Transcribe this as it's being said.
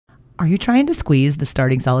Are you trying to squeeze the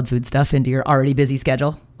starting solid food stuff into your already busy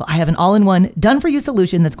schedule? Well, I have an all-in-one, done-for-you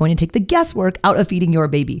solution that's going to take the guesswork out of feeding your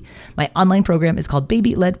baby. My online program is called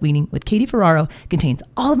Baby Led Weaning with Katie Ferraro. It contains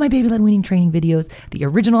all of my baby led weaning training videos, the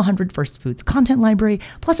original 100 First Foods content library,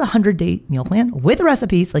 plus a 100-day meal plan with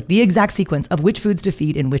recipes, like the exact sequence of which foods to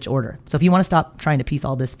feed in which order. So if you want to stop trying to piece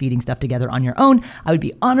all this feeding stuff together on your own, I would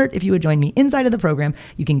be honored if you would join me inside of the program.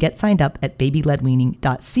 You can get signed up at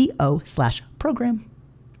babyledweaning.co/program.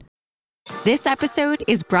 This episode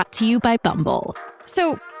is brought to you by Bumble.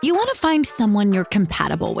 So, you want to find someone you're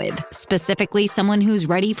compatible with, specifically someone who's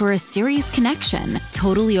ready for a serious connection,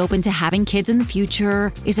 totally open to having kids in the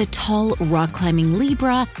future, is a tall, rock-climbing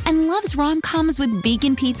Libra, and loves rom-coms with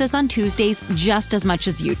vegan pizzas on Tuesdays just as much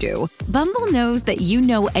as you do. Bumble knows that you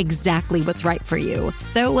know exactly what's right for you.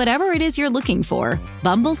 So whatever it is you're looking for,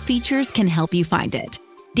 Bumble's features can help you find it.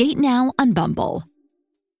 Date now on Bumble.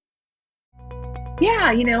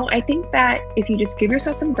 Yeah, I think that if you just give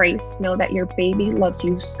yourself some grace, know that your baby loves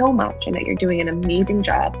you so much and that you're doing an amazing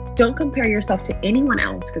job. Don't compare yourself to anyone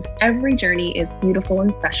else because every journey is beautiful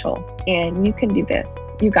and special. And you can do this.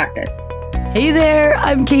 You got this. Hey there,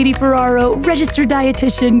 I'm Katie Ferraro, registered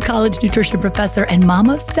dietitian, college nutrition professor, and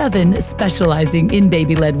mom of 7 specializing in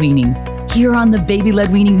baby-led weaning. Here on the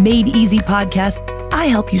Baby-Led Weaning Made Easy podcast, I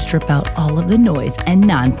help you strip out all of the noise and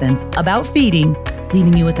nonsense about feeding,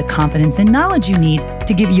 leaving you with the confidence and knowledge you need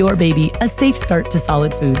to give your baby a safe start to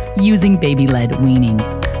solid foods using baby-led weaning.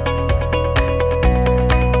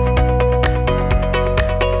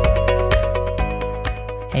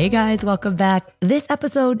 Hey guys, welcome back. This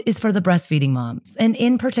episode is for the breastfeeding moms, and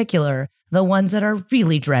in particular, the ones that are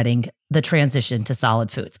really dreading the transition to solid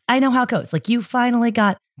foods. I know how it goes. Like, you finally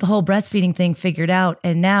got the whole breastfeeding thing figured out,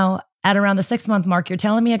 and now at around the 6-month mark, you're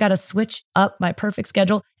telling me I got to switch up my perfect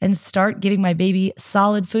schedule and start giving my baby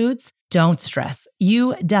solid foods? Don't stress.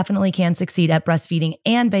 You definitely can succeed at breastfeeding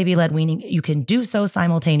and baby-led weaning. You can do so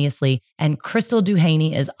simultaneously. And Crystal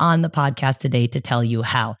Duhaney is on the podcast today to tell you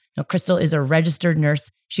how. Now, Crystal is a registered nurse.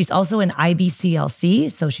 She's also an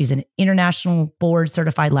IBCLC, so she's an international board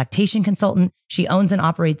certified lactation consultant. She owns and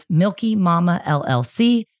operates Milky Mama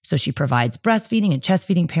LLC. So she provides breastfeeding and chest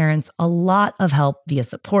feeding parents a lot of help via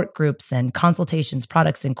support groups and consultations,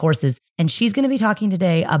 products, and courses. And she's going to be talking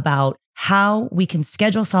today about how we can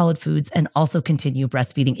schedule solid foods and also continue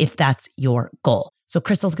breastfeeding if that's your goal. So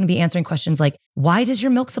Crystal's going to be answering questions like, why does your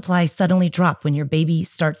milk supply suddenly drop when your baby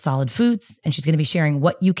starts solid foods? And she's going to be sharing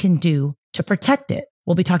what you can do to protect it.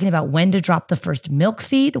 We'll be talking about when to drop the first milk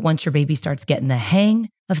feed once your baby starts getting the hang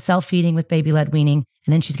of self-feeding with baby-led weaning.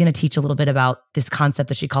 And then she's going to teach a little bit about this concept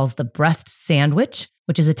that she calls the breast sandwich,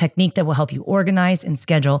 which is a technique that will help you organize and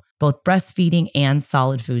schedule both breastfeeding and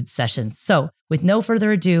solid food sessions. So with no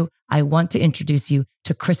further ado, I want to introduce you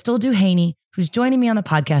to Crystal Duhaney, who's joining me on the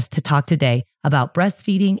podcast to talk today about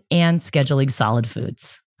breastfeeding and scheduling solid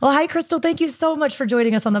foods. Well, hi, Crystal. Thank you so much for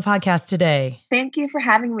joining us on the podcast today. Thank you for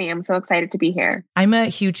having me. I'm so excited to be here. I'm a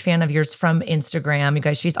huge fan of yours from Instagram. You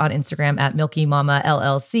guys, she's on Instagram at Milky Mama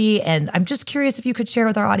LLC. And I'm just curious if you could share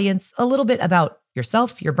with our audience a little bit about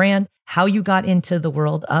yourself, your brand, how you got into the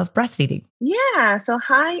world of breastfeeding. Yeah. So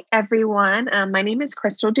hi, everyone. My name is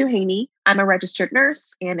Crystal Duhaney. I'm a registered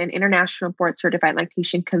nurse and an international board certified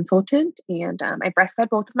lactation consultant. And I breastfed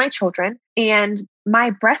both of my children. And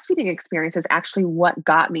my breastfeeding experience is actually what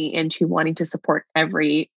got me into wanting to support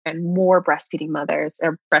every and more breastfeeding mothers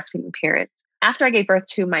or breastfeeding parents. After I gave birth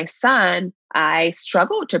to my son, I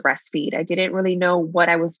struggled to breastfeed. I didn't really know what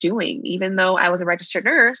I was doing. Even though I was a registered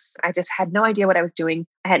nurse, I just had no idea what I was doing.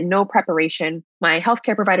 I had no preparation. My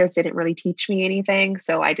healthcare providers didn't really teach me anything.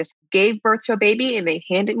 So I just gave birth to a baby and they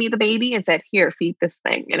handed me the baby and said, here, feed this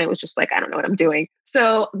thing. And it was just like, I don't know what I'm doing.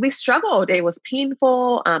 So we struggled. It was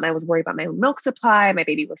painful. I was worried about my milk supply. My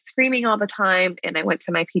baby was screaming all the time. And I went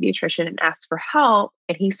to my pediatrician and asked for help.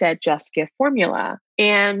 And he said, just give formula.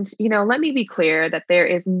 And, let me be clear that there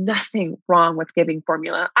is nothing wrong with giving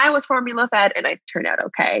formula. I was formula fed and I turned out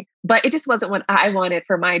okay, but it just wasn't what I wanted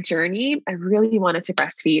for my journey. I really wanted to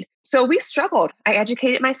breastfeed. So we struggled. I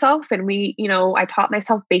educated myself and I taught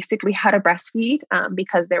myself basically how to breastfeed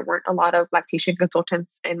because there weren't a lot of lactation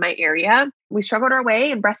consultants in my area. We struggled our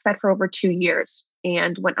way and breastfed for over 2 years.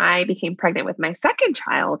 And when I became pregnant with my second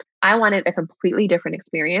child, I wanted a completely different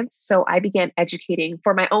experience. So I began educating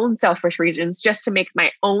for my own selfish reasons, just to make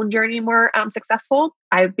my own journey more successful.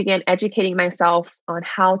 I began educating myself on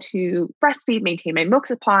how to breastfeed, maintain my milk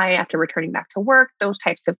supply after returning back to work, those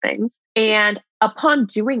types of things. And upon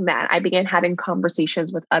doing that, I began having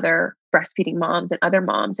conversations with other breastfeeding moms and other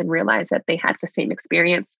moms and realized that they had the same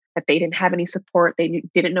experience, that they didn't have any support. They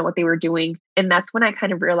didn't know what they were doing. And that's when I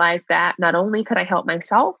kind of realized that not only could I help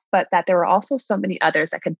myself, but that there were also so many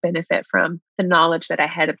others that could benefit from the knowledge that I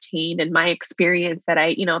had obtained and my experience that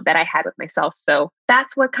I had with myself. So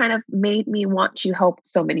that's what kind of made me want to help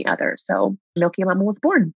so many others. So Milky Mama was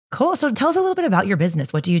born. Cool. So tell us a little bit about your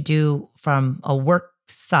business. What do you do from a work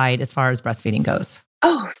side as far as breastfeeding goes?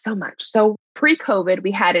 Oh, so much. So pre-COVID,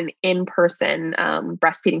 we had an in-person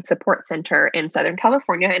breastfeeding support center in Southern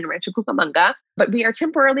California in Rancho Cucamonga, but we are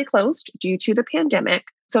temporarily closed due to the pandemic.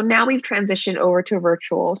 So now we've transitioned over to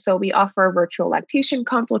virtual. So we offer virtual lactation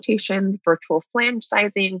consultations, virtual flange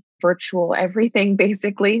sizing, virtual everything,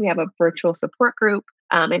 basically. We have a virtual support group.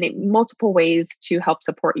 And in multiple ways to help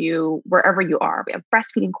support you wherever you are. We have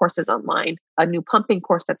breastfeeding courses online, a new pumping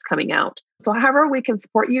course that's coming out. So however we can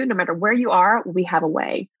support you, no matter where you are, we have a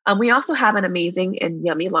way. We also have an amazing and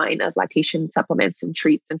yummy line of lactation supplements and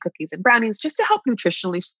treats and cookies and brownies just to help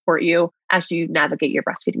nutritionally support you as you navigate your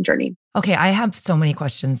breastfeeding journey. Okay, I have so many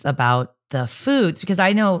questions about the foods because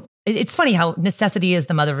I know it's funny how necessity is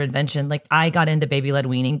the mother of invention. Like I got into baby-led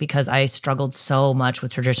weaning because I struggled so much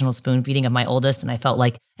with traditional spoon feeding of my oldest. And I felt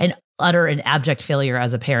like an utter and abject failure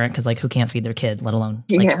as a parent because like who can't feed their kid, let alone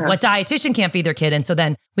like what dietitian can't feed their kid. And so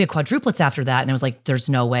then we had quadruplets after that. And I was like, there's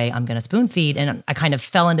no way I'm going to spoon feed. And I kind of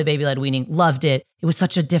fell into baby-led weaning, loved it. It was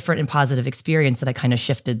such a different and positive experience that I kind of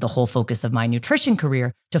shifted the whole focus of my nutrition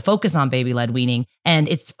career to focus on baby-led weaning. And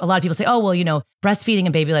it's a lot of people say, oh, well, breastfeeding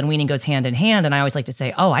and baby-led weaning goes hand in hand. And I always like to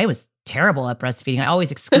say, oh, I was terrible at breastfeeding. I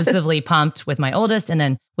always exclusively pumped with my oldest. And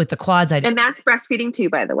then with the quads, and that's breastfeeding too,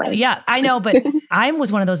 by the way. Yeah, I know. But I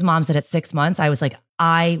was one of those moms that at 6 months, I was like,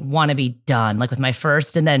 I want to be done like with my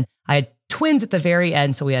first. And then I had twins at the very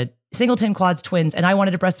end. So we had singleton, quads, twins. And I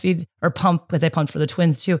wanted to breastfeed or pump because I pumped for the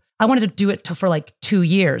twins too. I wanted to do it for like 2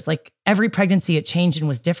 years. Like every pregnancy it changed and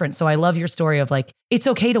was different. So I love your story of like, it's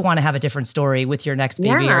okay to want to have a different story with your next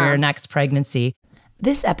baby or your next pregnancy.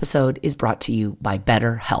 This episode is brought to you by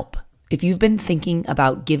BetterHelp. If you've been thinking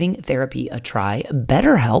about giving therapy a try,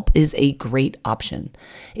 BetterHelp is a great option.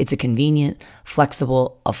 It's a convenient,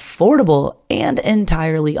 flexible, affordable, and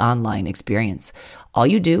entirely online experience. All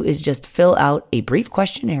you do is just fill out a brief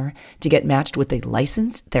questionnaire to get matched with a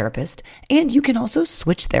licensed therapist, and you can also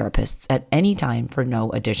switch therapists at any time for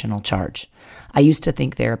no additional charge. I used to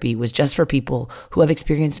think therapy was just for people who have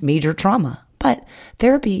experienced major trauma. But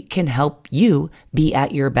therapy can help you be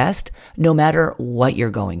at your best no matter what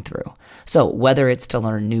you're going through. So whether it's to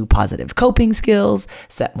learn new positive coping skills,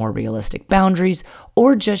 set more realistic boundaries,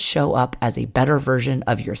 or just show up as a better version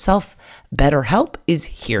of yourself, BetterHelp is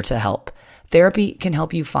here to help. Therapy can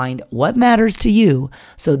help you find what matters to you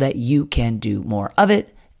so that you can do more of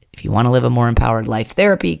it. If you want to live a more empowered life,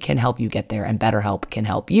 therapy can help you get there and BetterHelp can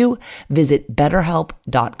help you. Visit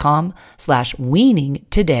betterhelp.com/weaning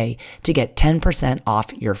today to get 10%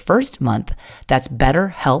 off your first month. That's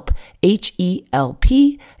BetterHelp,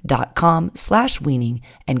 HELP.com/weaning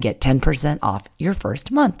and get 10% off your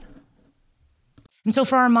first month. And so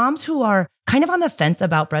for our moms who are kind of on the fence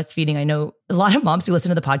about breastfeeding, I know a lot of moms who listen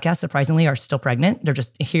to the podcast, surprisingly, are still pregnant. They're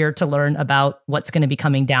just here to learn about what's going to be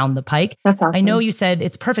coming down the pike. That's awesome. I know you said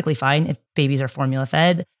it's perfectly fine if babies are formula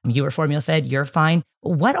fed. You were formula fed, you're fine.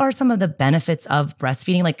 What are some of the benefits of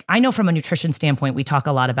breastfeeding? Like I know from a nutrition standpoint, we talk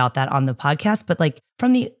a lot about that on the podcast, but like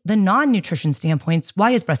from the non-nutrition standpoints,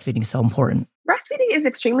 why is breastfeeding so important? Breastfeeding is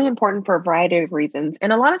extremely important for a variety of reasons.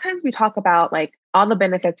 And a lot of times we talk about like all the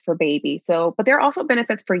benefits for baby. But there are also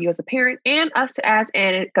benefits for you as a parent and us as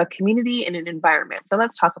a community and an environment. So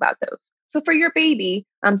let's talk about those. So for your baby,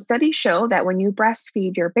 studies show that when you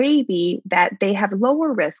breastfeed your baby, that they have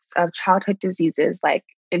lower risks of childhood diseases like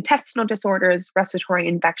intestinal disorders, respiratory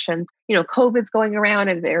infections. COVID's going around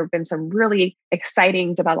and there have been some really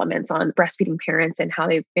exciting developments on breastfeeding parents and how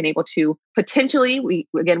they've been able to potentially, we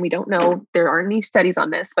don't know, there aren't any studies on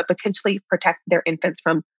this, but potentially protect their infants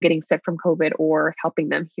from getting sick from COVID or helping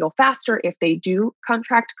them heal faster if they do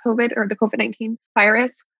contract COVID or the COVID-19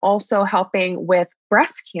 virus. Also helping with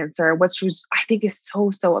breast cancer, which I think is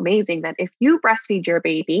so amazing that if you breastfeed your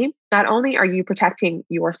baby, not only are you protecting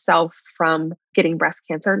yourself from getting breast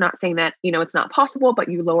cancer, not saying that, it's not possible, but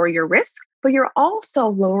you lower your risk. but you're also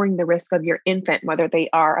lowering the risk of your infant, whether they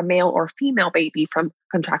are a male or female baby, from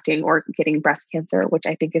contracting or getting breast cancer, which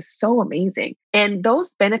I think is so amazing. And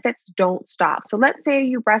those benefits don't stop. So let's say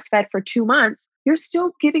you breastfed for 2 months, you're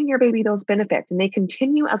still giving your baby those benefits and they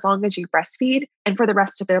continue as long as you breastfeed and for the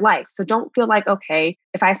rest of their life. So don't feel like, okay,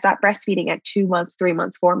 if I stop breastfeeding at 2 months, 3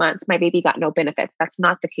 months, 4 months, my baby got no benefits. That's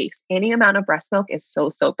not the case. Any amount of breast milk is so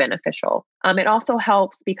beneficial. It also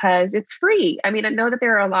helps because it's free. I mean, I know that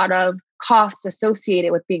there are a lot of costs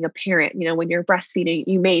associated with being a parent. You know, when you're breastfeeding,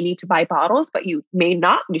 you may need to buy bottles, but you may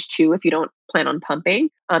not need to if you don't plan on pumping.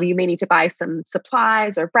 You may need to buy some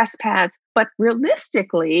supplies or breast pads, but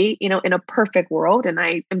realistically, you know, in a perfect world, and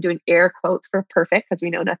I am doing air quotes for perfect because we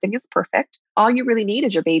know nothing is perfect. All you really need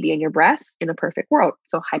is your baby and your breasts in a perfect world.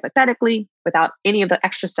 So hypothetically, without any of the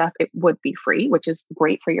extra stuff, it would be free, which is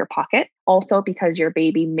great for your pocket. Also, because your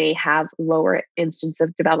baby may have lower instance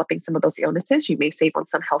of developing some of those illnesses, you may save on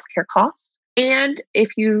some healthcare costs. And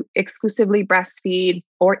if you exclusively breastfeed,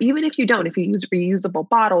 or even if you don't, if you use reusable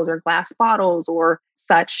bottles or glass bottles or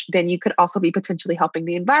such, then you could also be potentially helping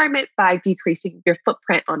the environment by decreasing your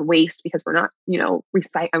footprint on waste, because we're not, you know,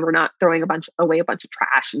 we're not throwing away a bunch of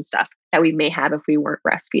trash and stuff that we may have if we weren't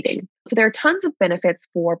breastfeeding. So there are tons of benefits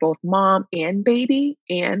for both mom and baby.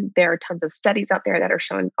 And there are tons of studies out there that are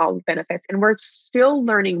showing all the benefits. And we're still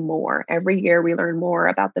learning more. Every year we learn more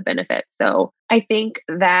about the benefits. So I think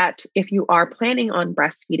that if you are planning on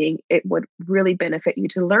breastfeeding, it would really benefit you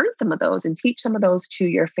to learn some of those and teach some of those to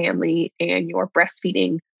your family and your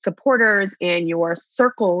breastfeeding supporters and your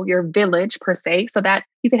circle, your village per se, so that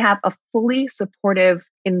you can have a fully supportive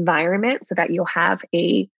environment so that you'll have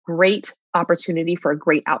a great opportunity for a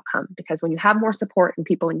great outcome. Because when you have more support and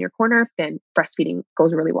people in your corner, then breastfeeding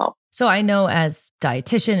goes really well. So I know as a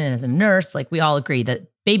dietitian and as a nurse, like we all agree that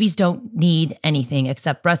babies don't need anything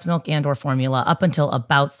except breast milk and or formula up until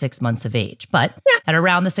about 6 months of age. But at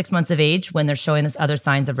around the 6 months of age, when they're showing us other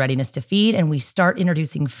signs of readiness to feed and we start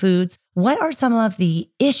introducing foods, what are some of the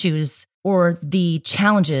issues or the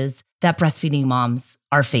challenges that breastfeeding moms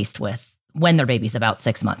are faced with when their baby's about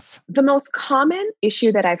 6 months? The most common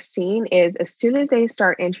issue that I've seen is as soon as they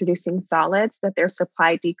start introducing solids, that their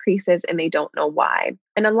supply decreases and they don't know why.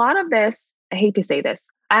 And a lot of this, I hate to say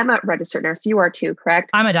this, I'm a registered nurse. You are too, correct?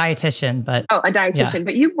 I'm a dietitian, but... Oh, a dietitian. Yeah.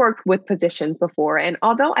 But you've worked with physicians before. And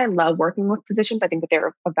although I love working with physicians, I think that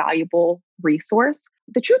they're a valuable resource.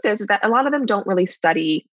 The truth is that a lot of them don't really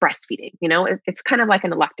study breastfeeding. You know, it's kind of like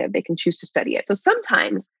an elective. They can choose to study it. So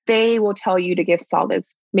sometimes they will tell you to give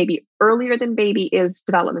solids maybe earlier than baby is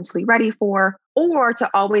developmentally ready for, or to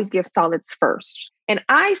always give solids first. And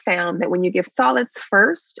I found that when you give solids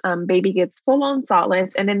first, baby gets full-on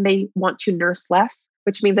solids, and then they want to nurse less,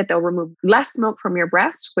 which means that they'll remove less milk from your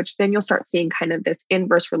breast, which then you'll start seeing kind of this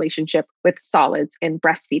inverse relationship with solids and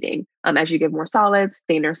breastfeeding. As you give more solids,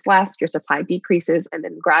 they nurse less, your supply decreases, and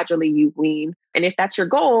then gradually you wean. And if that's your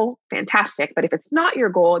goal, fantastic. But if it's not your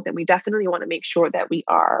goal, then we definitely want to make sure that we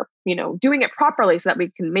are, you know, doing it properly so that we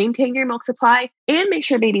can maintain your milk supply and make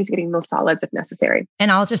sure baby's getting those solids if necessary. And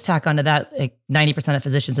I'll just tack onto that, like 90% of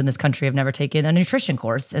physicians in this country have never taken a nutrition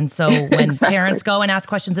course. And so when Exactly. Parents go and ask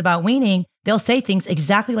questions about weaning, they'll say things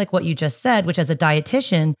exactly like what you just said, which as a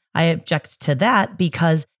dietitian, I object to that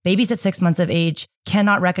because babies at 6 months of age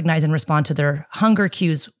cannot recognize and respond to their hunger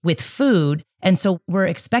cues with food. And so we're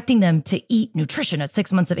expecting them to eat nutrition at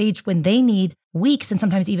 6 months of age when they need weeks and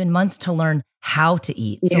sometimes even months to learn how to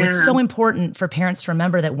eat. So it's so important for parents to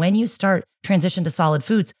remember that when you start transition to solid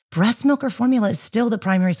foods, breast milk or formula is still the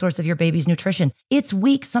primary source of your baby's nutrition. It's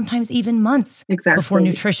weeks, sometimes even months before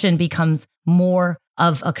nutrition becomes more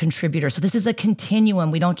of a contributor. So this is a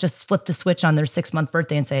continuum. We don't just flip the switch on their 6-month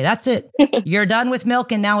birthday and say, that's it. You're done with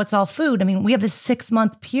milk and now it's all food. I mean, we have this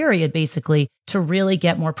 6-month period basically to really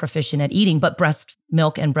get more proficient at eating, but breast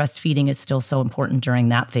milk and breastfeeding is still so important during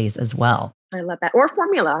that phase as well. I love that. Or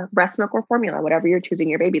formula, breast milk or formula, whatever you're choosing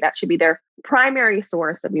your baby, that should be their primary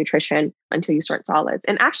source of nutrition until you start solids.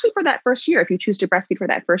 And actually for that first year, if you choose to breastfeed for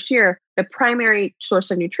that first year, the primary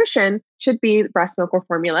source of nutrition should be breast milk or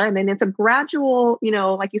formula. And then it's a gradual, you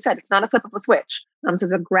know, like you said, it's not a flip of a switch. So it's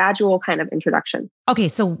a gradual kind of introduction. Okay.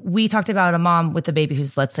 So we talked about a mom with a baby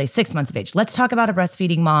who's, let's say, 6 months of age. Let's talk about a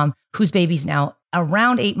breastfeeding mom whose baby's now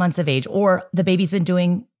around 8 months of age, or the baby's been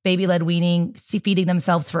doing baby-led weaning, feeding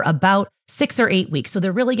themselves for about 6 or 8 weeks. So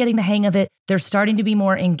they're really getting the hang of it. They're starting to be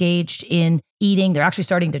more engaged in eating. They're actually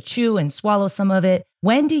starting to chew and swallow some of it.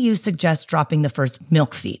 When do you suggest dropping the first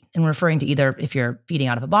milk feed? And referring to either if you're feeding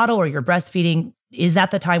out of a bottle or you're breastfeeding, is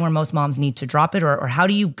that the time where most moms need to drop it? Or how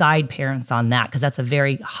do you guide parents on that? Because that's a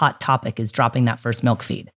very hot topic, is dropping that first milk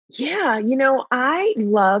feed. Yeah, I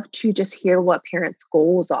love to just hear what parents'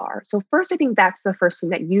 goals are. So, first, I think that's the first thing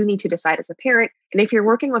that you need to decide as a parent. And if you're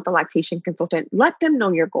working with a lactation consultant, let them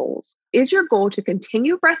know your goals. Is your goal to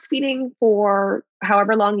continue breastfeeding for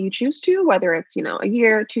however long you choose to, whether it's, a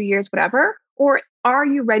year, 2 years, whatever? Or are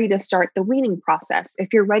you ready to start the weaning process?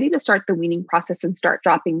 If you're ready to start the weaning process and start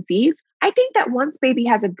dropping feeds, I think that once baby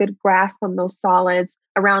has a good grasp on those solids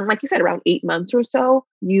around, like you said, around 8 months or so,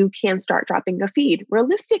 you can start dropping a feed.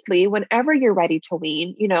 Realistically, whenever you're ready to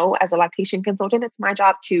wean, as a lactation consultant, it's my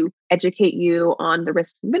job to educate you on the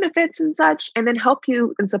risks and benefits and such, and then help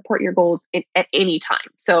you and support your goals at any time.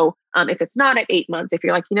 So if it's not at 8 months, if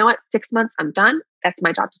you're like, 6 months, I'm done, that's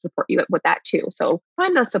my job to support you with that too. So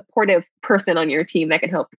find a supportive person on your team that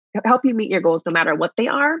can help you meet your goals no matter what they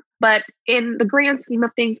are. But in the grand scheme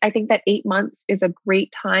of things, I think that 8 months is a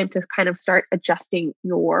great time to kind of start adjusting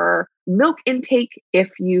your milk intake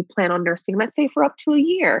if you plan on nursing, let's say, for up to a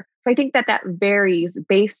year. So I think that varies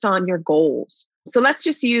based on your goals. So let's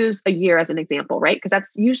just use a year as an example, right? Because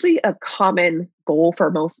that's usually a common goal for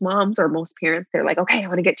most moms or most parents. They're like, okay, I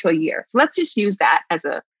want to get to a year. So let's just use that as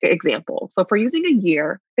an example. So if we're using a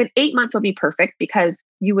year, then 8 months will be perfect because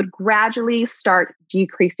you would gradually start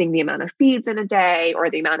decreasing the amount of feeds in a day or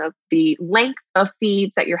the length of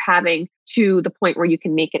feeds that you're having to the point where you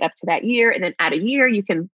can make it up to that year. And then at a year, you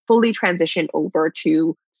can fully transition over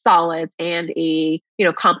to solids and a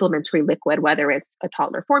complementary liquid, whether it's a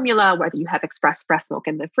toddler formula, whether you have express breast milk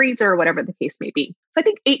in the freezer, whatever the case may be. So I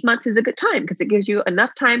think 8 months is a good time because it gives you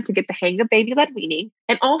enough time to get the hang of baby-led weaning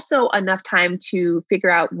and also enough time to figure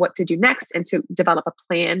out what to do next and to develop a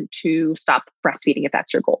plan to stop breastfeeding if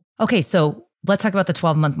that's your goal. Okay, so let's talk about the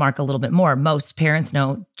 12-month mark a little bit more. Most parents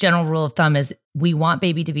know, general rule of thumb is we want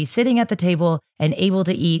baby to be sitting at the table and able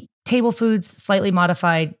to eat table foods, slightly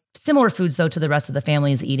modified, similar foods though to the rest of the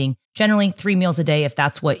family is eating, generally 3 meals a day if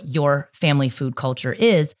that's what your family food culture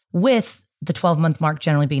is, with the 12-month mark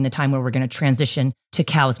generally being the time where we're going to transition to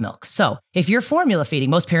cow's milk. So if you're formula feeding,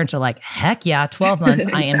 most parents are like, heck yeah, 12 months,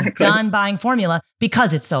 I am done buying formula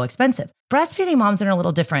because it's so expensive. Breastfeeding moms are in a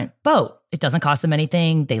little different boat. It doesn't cost them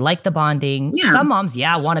anything. They like the bonding. Yeah. Some moms,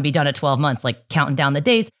 want to be done at 12 months, like counting down the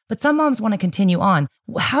days, but some moms want to continue on.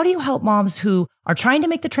 How do you help moms who are trying to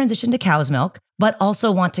make the transition to cow's milk, but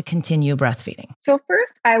also want to continue breastfeeding? So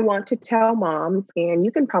first, I want to tell moms, and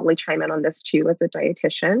you can probably chime in on this too as a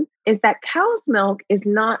dietitian, is that cow's milk is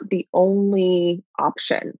not the only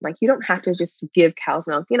option. Like you don't have to just give cow's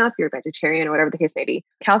milk, if you're a vegetarian or whatever the case may be.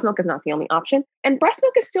 Cow's milk is not the only option. And breast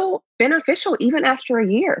milk is still beneficial even after a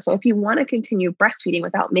year. So if you want to continue breastfeeding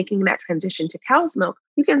without making that transition to cow's milk,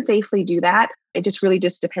 you can safely do that. It just really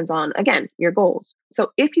just depends on, again, your goals.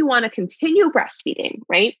 So if you want to continue breastfeeding,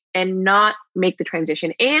 right, and not make the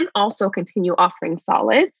transition and also continue offering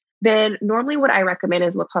solids, then normally what I recommend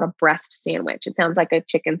is what's called a breast sandwich. It sounds like a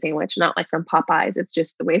chicken sandwich, not like from Popeyes. It's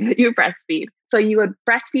just the way that you breastfeed. So you would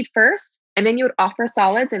breastfeed first, and then you would offer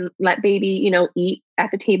solids and let baby, eat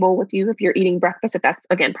at the table with you if you're eating breakfast, if that's,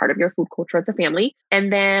 again, part of your food culture as a family,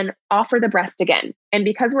 and then offer the breast again. And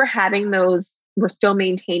because we're still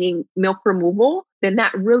maintaining milk removal, then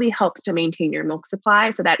that really helps to maintain your milk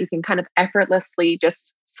supply so that you can kind of effortlessly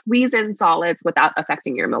just squeeze in solids without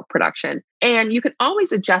affecting your milk production. And you can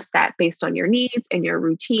always adjust that based on your needs and your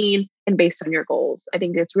routine and based on your goals. I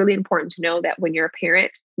think it's really important to know that when you're a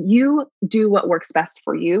parent, you do what works best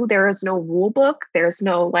for you. There is no rule book. There's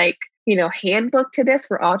no handbook to this.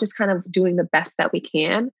 We're all just kind of doing the best that we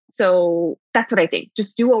can. So that's what I think.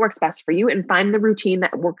 Just do what works best for you and find the routine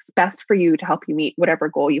that works best for you to help you meet whatever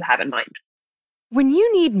goal you have in mind. When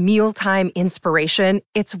you need mealtime inspiration,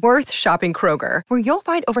 it's worth shopping Kroger, where you'll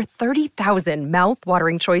find over 30,000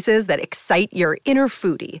 mouth-watering choices that excite your inner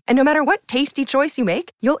foodie. And no matter what tasty choice you make,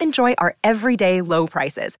 you'll enjoy our everyday low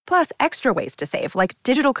prices, plus extra ways to save, like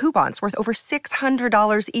digital coupons worth over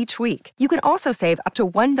 $600 each week. You can also save up to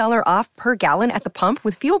 $1 off per gallon at the pump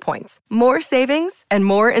with fuel points. More savings and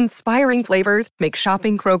more inspiring flavors make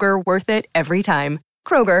shopping Kroger worth it every time.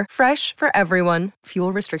 Kroger, fresh for everyone.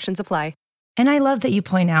 Fuel restrictions apply. And I love that you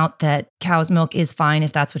point out that cow's milk is fine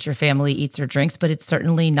if that's what your family eats or drinks, but it's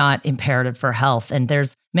certainly not imperative for health. And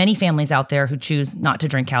there's many families out there who choose not to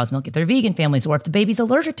drink cow's milk if they're vegan families, or if the baby's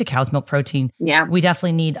allergic to cow's milk protein. Yeah, we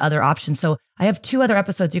definitely need other options. So I have 2 other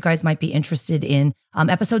episodes you guys might be interested in.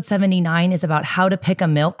 Episode 79 is about how to pick a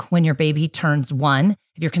milk when your baby turns 1.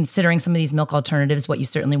 If you're considering some of these milk alternatives, what you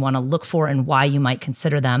certainly want to look for and why you might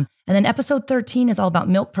consider them. And then episode 13 is all about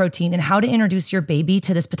milk protein and how to introduce your baby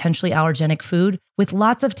to this potentially allergenic food, with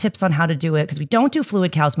lots of tips on how to do it, because we don't do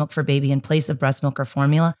fluid cow's milk for baby in place of breast milk or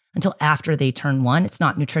formula until after they turn 1. It's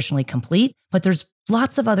not nutritionally complete, but there's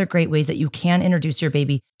lots of other great ways that you can introduce your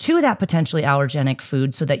baby to that potentially allergenic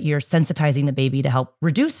food so that you're sensitizing the baby to help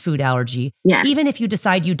reduce food allergy. Yes. Even if you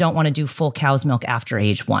decide you don't want to do full cow's milk after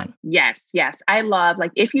age 1. Yes. I love,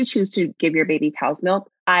 like, if you choose to give your baby cow's milk,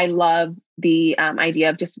 I love the idea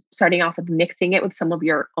of just starting off with mixing it with some of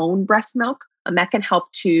your own breast milk. That can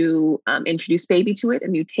help to introduce baby to it, a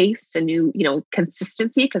new taste, a new,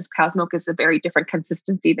 consistency, because cow's milk is a very different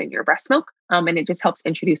consistency than your breast milk. And it just helps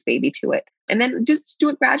introduce baby to it. And then just do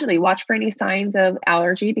it gradually. Watch for any signs of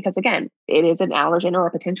allergy, because again, it is an allergen or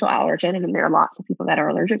a potential allergen. And there are lots of people that are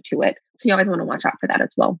allergic to it. So you always want to watch out for that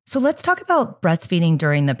as well. So let's talk about breastfeeding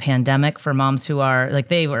during the pandemic for moms who are like,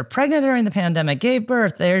 they were pregnant during the pandemic, gave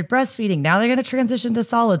birth, they're breastfeeding. Now they're going to transition to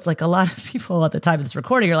solids. Like a lot of people at the time of this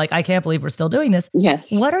recording are like, I can't believe we're still doing this.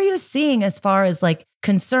 Yes. What are you seeing as far as like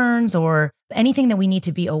concerns or anything that we need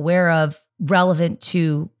to be aware of relevant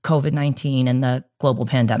to COVID-19 and the global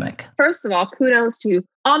pandemic? First of all, kudos to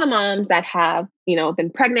all the moms that have, been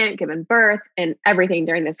pregnant, given birth, and everything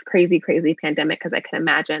during this crazy, crazy pandemic, because I can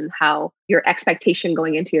imagine how your expectation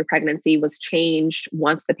going into your pregnancy was changed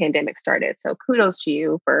once the pandemic started. So kudos to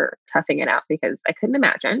you for toughing it out, because I couldn't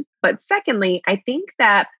imagine. But secondly, I think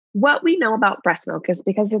that what we know about breast milk is,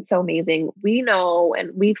 because it's so amazing, we know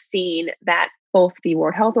and we've seen that both the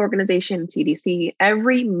World Health Organization, CDC,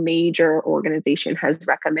 every major organization has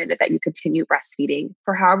recommended that you continue breastfeeding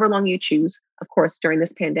for however long you choose, of course, during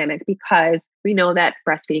this pandemic, because we know that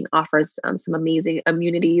breastfeeding offers some amazing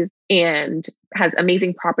immunities and has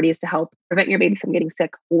amazing properties to help prevent your baby from getting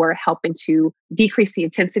sick or helping to decrease the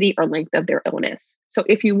intensity or length of their illness. So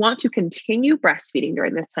if you want to continue breastfeeding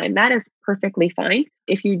during this time, that is perfectly fine.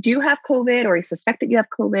 If you do have COVID or you suspect that you have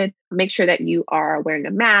COVID, make sure that you are wearing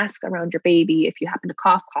a mask around your baby. If you happen to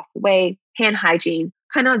cough away, hand hygiene,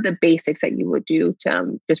 kind of the basics that you would do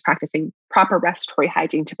to just practicing proper respiratory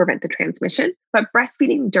hygiene to prevent the transmission. But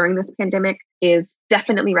breastfeeding during this pandemic is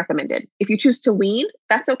definitely recommended. If you choose to wean,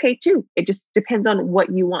 that's okay too. It just depends on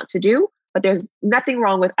what you want to do, but there's nothing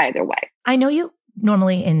wrong with either way. I know you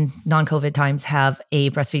normally in non-COVID times have a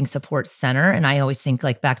breastfeeding support center. And I always think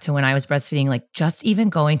like back to when I was breastfeeding, like just even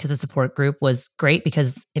going to the support group was great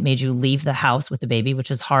because it made you leave the house with the baby,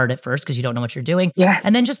 which is hard at first because you don't know what you're doing. Yes.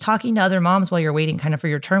 And then just talking to other moms while you're waiting kind of for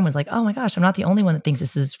your turn was like, oh my gosh, I'm not the only one that thinks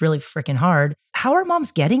this is really freaking hard. How are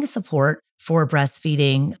moms getting support for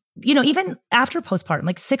breastfeeding? Even after postpartum,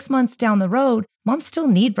 like 6 months down the road, moms still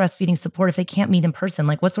need breastfeeding support if they can't meet in person.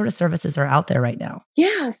 Like what sort of services are out there right now?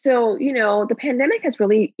 Yeah. So, the pandemic has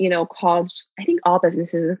really, caused, I think all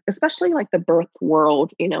businesses, especially like the birth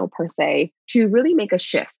world, per se, to really make a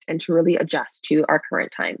shift and to really adjust to our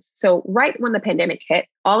current times. So right when the pandemic hit,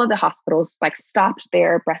 all of the hospitals stopped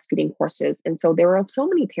their breastfeeding courses. And so there were so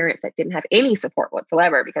many parents that didn't have any support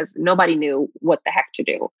whatsoever because nobody knew what the heck to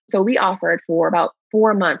do. So we offered for about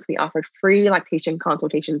 4 months, we offered free lactation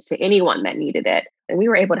consultations to anyone that needed it. And we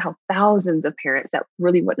were able to help thousands of parents that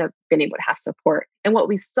really wouldn't have been able to have support. And what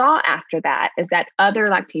we saw after that is that other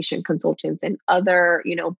lactation consultants and other,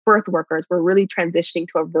 birth workers were really transitioning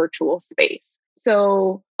to a virtual space.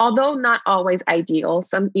 So although not always ideal,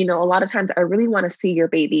 a lot of times I really want to see your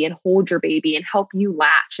baby and hold your baby and help you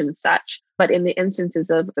latch and such. But in the instances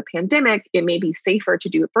of the pandemic, it may be safer to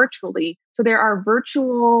do it virtually. So there are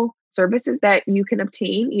virtual services that you can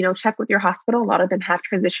obtain, check with your hospital. A lot of them have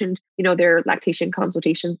transitioned, their lactation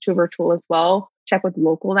consultations to virtual as well. Check with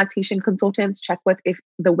local lactation consultants, check with if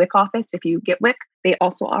the WIC office, if you get WIC, they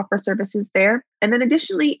also offer services there. And then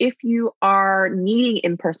additionally, if you are needing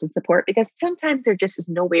in-person support, because sometimes there just is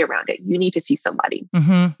no way around it, you need to see somebody.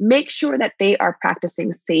 Mm-hmm. Make sure that they are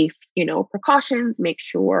practicing safe, precautions.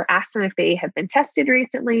 Ask them if they have been tested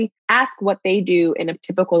recently. Ask what they do in a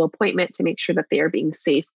typical appointment to make sure that they are being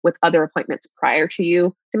safe with other appointments prior to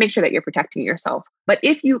you to make sure that you're protecting yourself. But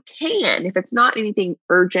if it's not anything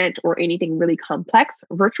urgent or anything really complex,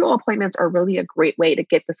 virtual appointments are really a great way to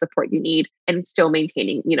get the support you need and still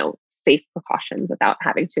maintaining, safe precautions without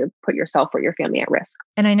having to put yourself or your family at risk.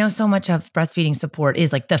 And I know so much of breastfeeding support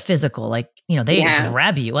is like the physical, like, they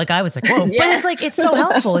grab you. Like I was like, whoa, Yes. But it's so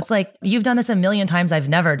helpful. It's like, you've done this a million times. I've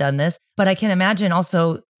never done this, but I can imagine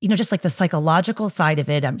also, just like the psychological side of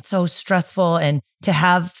it. I'm so stressful, and to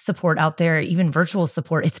have support out there, even virtual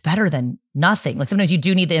support, it's better than nothing. Like sometimes you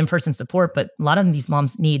do need the in-person support, but a lot of these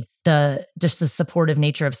moms need the supportive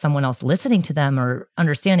nature of someone else listening to them or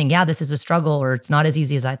understanding, this is a struggle, or it's not as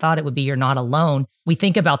easy as I thought it would be. You're not alone. We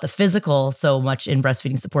think about the physical so much in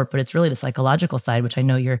breastfeeding support, but it's really the psychological side, which I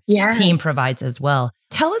know your team provides as well.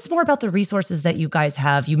 Tell us more about the resources that you guys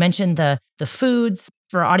have. You mentioned the foods.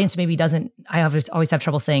 For our audience who maybe doesn't, I always have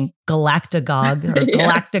trouble saying galactagogue or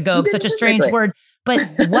galactagogue, such a strange word. But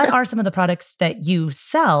what are some of the products that you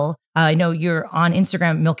sell? I know you're on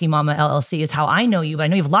Instagram, Milky Mama LLC is how I know you, but I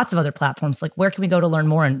know you have lots of other platforms. Like, where can we go to learn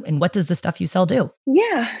more, and what does the stuff you sell do?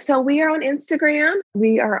 Yeah. So we are on Instagram.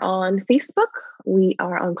 We are on Facebook. We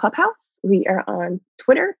are on Clubhouse. We are on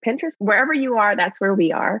Twitter, Pinterest, wherever you are, that's where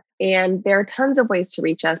we are. And there are tons of ways to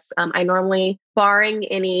reach us. I normally, barring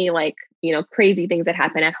any crazy things that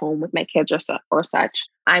happen at home with my kids or such,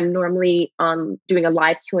 I'm normally doing a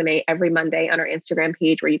live Q&A every Monday on our Instagram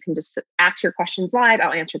page where you can just ask your questions live.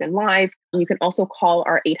 I'll answer them live. You can also call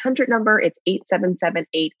our 800 number. It's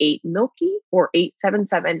 877-88-MILKY or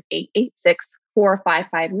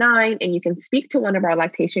 877-886-4559. And you can speak to one of our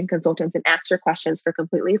lactation consultants and ask your questions for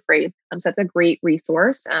completely free. So that's a great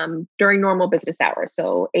resource during normal business hours.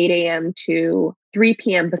 So 8 a.m. to 3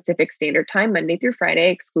 p.m. Pacific Standard Time, Monday through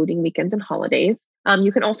Friday, excluding weekends and holidays.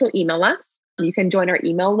 You can also email us. You can join our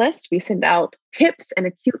email list. We send out tips and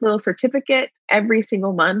a cute little certificate every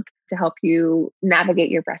single month to help you navigate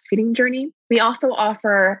your breastfeeding journey. We also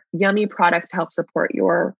offer yummy products to help support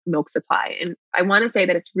your milk supply. And I want to say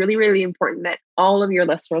that it's really, really important that all of your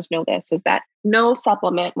listeners know this, is that no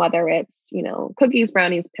supplement, whether it's, cookies,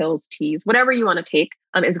 brownies, pills, teas, whatever you want to take,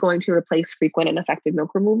 is going to replace frequent and effective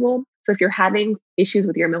milk removal. So if you're having issues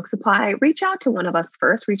with your milk supply, reach out to one of us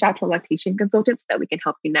first, reach out to a lactation consultant so that we can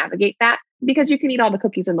help you navigate that, because you can eat all the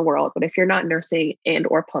cookies in the world, but if you're not nursing and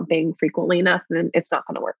or pumping frequently enough, then it's not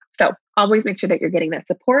going to work. So always make sure that you're getting that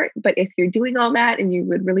support. But if you're doing all that and you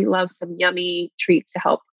would really love some yummy treats to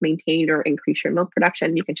help maintain or increase your milk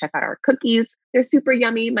production, you can check out our cookies. They're super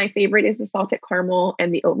yummy. My favorite is the salted caramel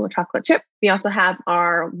and the oatmeal chocolate chip. We also have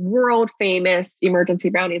our world famous emergency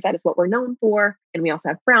brownies. That is what we're known for. And we also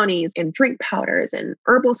have brownies and drink powders and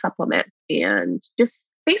herbal supplement and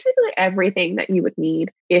just basically everything that you would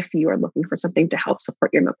need if you are looking for something to help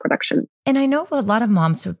support your milk production. And I know a lot of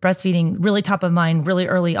moms with breastfeeding really top of mind really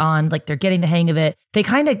early on, like they're getting the hang of it. They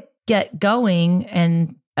kind of get going,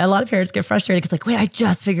 and a lot of parents get frustrated because wait, I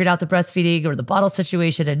just figured out the breastfeeding or the bottle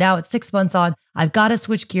situation, and now it's 6 months on. I've got to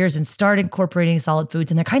switch gears and start incorporating solid foods.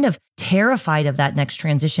 And they're kind of terrified of that next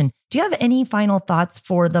transition. Do you have any final thoughts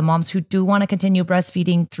for the moms who do want to continue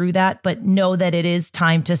breastfeeding through that, but know that it is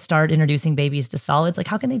time to start introducing babies to solids? Like,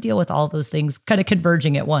 how can they deal with all those things kind of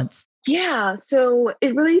converging at once? Yeah. So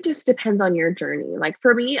it really just depends on your journey. Like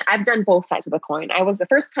for me, I've done both sides of the coin. I was the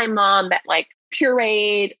first time mom that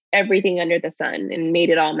pureed everything under the sun and made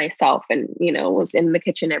it all myself and, was in the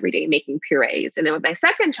kitchen every day making purees. And then with my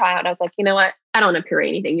second child, I was like, you know what? I don't want to puree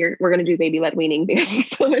anything. We're going to do baby-led weaning because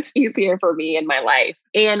it's so much easier for me in my life.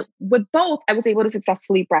 And with both, I was able to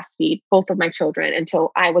successfully breastfeed both of my children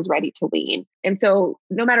until I was ready to wean. And so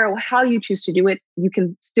no matter how you choose to do it, you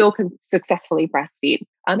can still successfully breastfeed.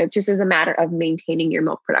 It just is a matter of maintaining your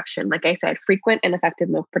milk production. Like I said, frequent and effective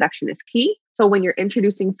milk production is key. So when you're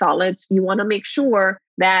introducing solids, you want to make sure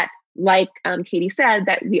that, like Katie said,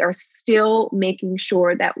 that we are still making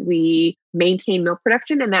sure that we maintain milk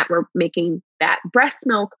production and that we're making that breast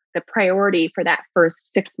milk the priority for that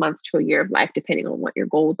first 6 months to a year of life, depending on what your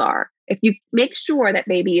goals are. If you make sure that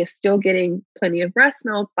baby is still getting plenty of breast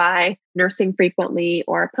milk by nursing frequently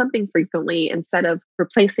or pumping frequently instead of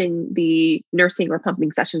replacing the nursing or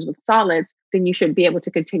pumping sessions with solids, then you should be able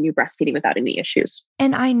to continue breastfeeding without any issues.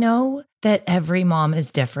 And I know that every mom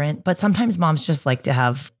is different, but sometimes moms just like to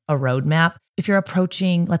have a roadmap. If you're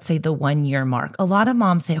approaching, let's say, the 1 year mark, a lot of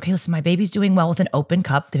moms say, okay, listen, my baby's doing well with an open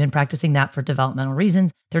cup. They've been practicing that for developmental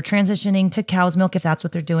reasons. They're transitioning to cow's milk if that's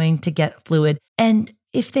what they're doing to get fluid. And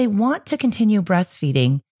if they want to continue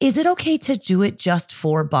breastfeeding, is it okay to do it just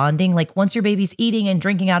for bonding? Like once your baby's eating and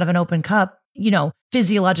drinking out of an open cup,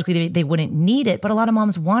 physiologically they wouldn't need it, but a lot of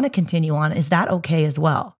moms want to continue on. Is that okay as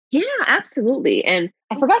well? Yeah, absolutely. And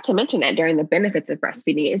I forgot to mention that during the benefits of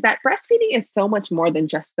breastfeeding is that breastfeeding is so much more than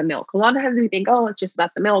just the milk. A lot of times we think, oh, it's just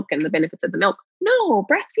about the milk and the benefits of the milk. No,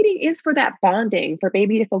 breastfeeding is for that bonding, for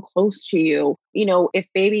baby to feel close to you. If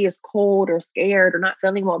baby is cold or scared or not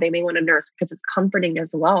feeling well, they may want to nurse because it's comforting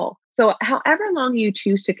as well. So however long you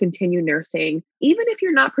choose to continue nursing, even if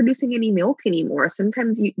you're not producing any milk anymore,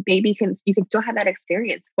 sometimes you can still have that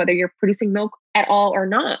experience, whether you're producing milk at all or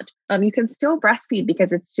not. You can still breastfeed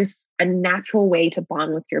because it's just a natural way to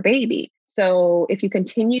bond with your baby. So if you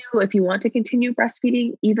want to continue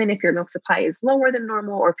breastfeeding, even if your milk supply is lower than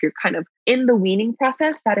normal, or if you're kind of in the weaning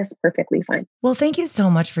process, that is perfectly fine. Well, thank you so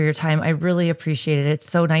much for your time. I really appreciate it. It's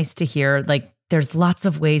so nice to hear there's lots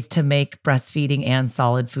of ways to make breastfeeding and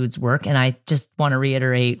solid foods work. And I just want to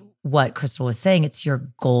reiterate what Crystal was saying. It's your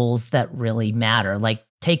goals that really matter.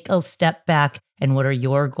 Take a step back and what are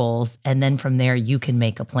your goals? And then from there, you can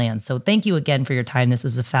make a plan. So thank you again for your time. This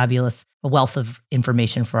was a fabulous a wealth of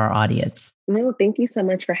information for our audience. No, thank you so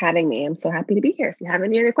much for having me. I'm so happy to be here. If you have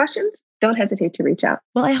any other questions, don't hesitate to reach out.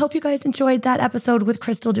 Well, I hope you guys enjoyed that episode with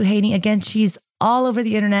Crystal Duhaney. Again, she's all over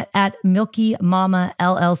the internet at Milky Mama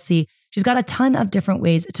LLC. She's got a ton of different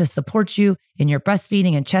ways to support you in your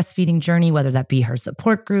breastfeeding and chest feeding journey, whether that be her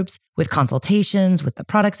support groups, with consultations, with the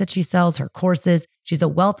products that she sells, her courses. She's a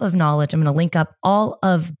wealth of knowledge. I'm going to link up all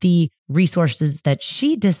of the resources that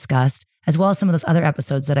she discussed, as well as some of those other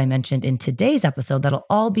episodes that I mentioned in today's episode. That'll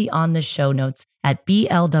all be on the show notes at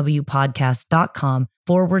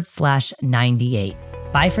blwpodcast.com/98.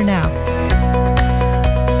 Bye for now.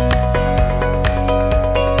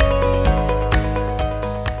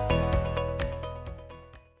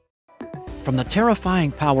 From the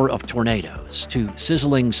terrifying power of tornadoes to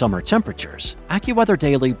sizzling summer temperatures, AccuWeather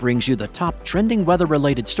Daily brings you the top trending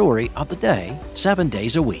weather-related story of the day, 7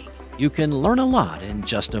 days a week. You can learn a lot in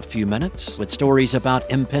just a few minutes with stories about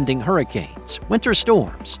impending hurricanes, winter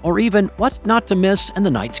storms, or even what not to miss in the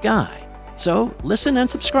night sky. So listen and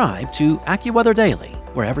subscribe to AccuWeather Daily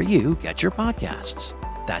wherever you get your podcasts.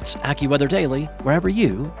 That's AccuWeather Daily wherever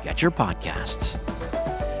you get your podcasts.